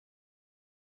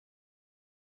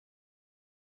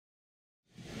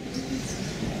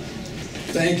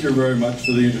Thank you very much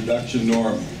for the introduction,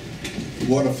 Norm.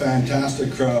 What a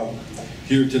fantastic crowd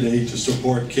here today to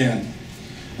support Ken.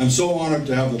 I'm so honored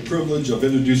to have the privilege of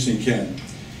introducing Ken.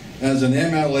 As an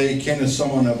MLA, Ken is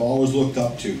someone I've always looked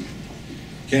up to.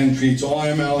 Ken treats all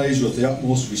MLAs with the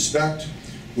utmost respect,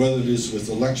 whether it is with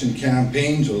election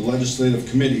campaigns or legislative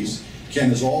committees. Ken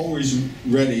is always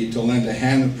ready to lend a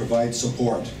hand and provide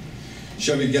support.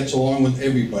 Chevy gets along with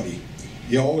everybody.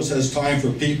 He always has time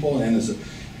for people and is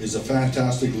a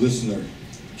fantastic listener.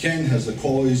 Ken has the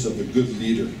qualities of a good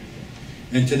leader.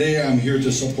 And today I'm here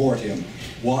to support him.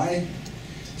 Why?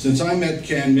 Since I met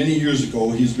Ken many years ago,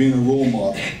 he's been a role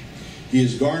model. He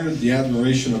has garnered the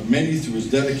admiration of many through his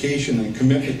dedication and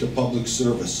commitment to public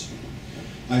service.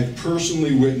 I have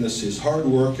personally witnessed his hard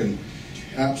work in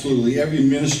absolutely every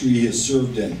ministry he has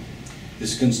served in.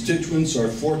 His constituents are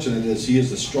fortunate as he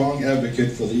is a strong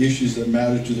advocate for the issues that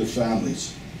matter to their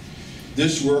families.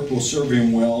 This work will serve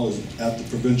him well at the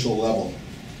provincial level.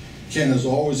 Ken has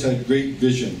always had great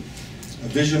vision, a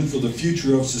vision for the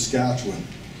future of Saskatchewan.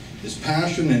 His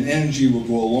passion and energy will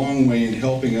go a long way in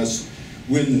helping us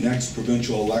win the next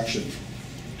provincial election.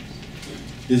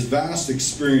 His vast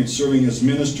experience serving as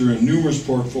minister in numerous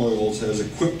portfolios has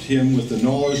equipped him with the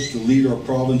knowledge to lead our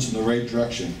province in the right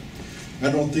direction.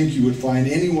 I don't think you would find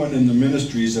anyone in the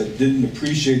ministries that didn't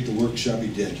appreciate the work Chevy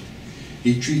did.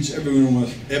 He treats everyone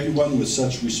with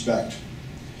such respect.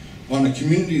 On a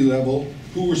community level,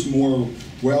 who was more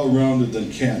well-rounded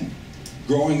than Ken?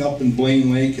 Growing up in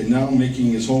Blaine Lake and now making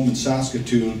his home in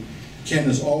Saskatoon, Ken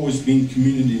has always been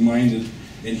community-minded,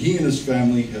 and he and his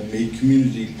family have made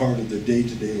community part of their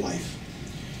day-to-day life.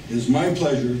 It is my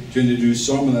pleasure to introduce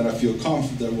someone that I feel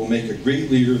confident that will make a great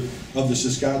leader of the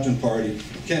Saskatchewan Party,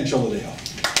 Ken Cheveldayoff.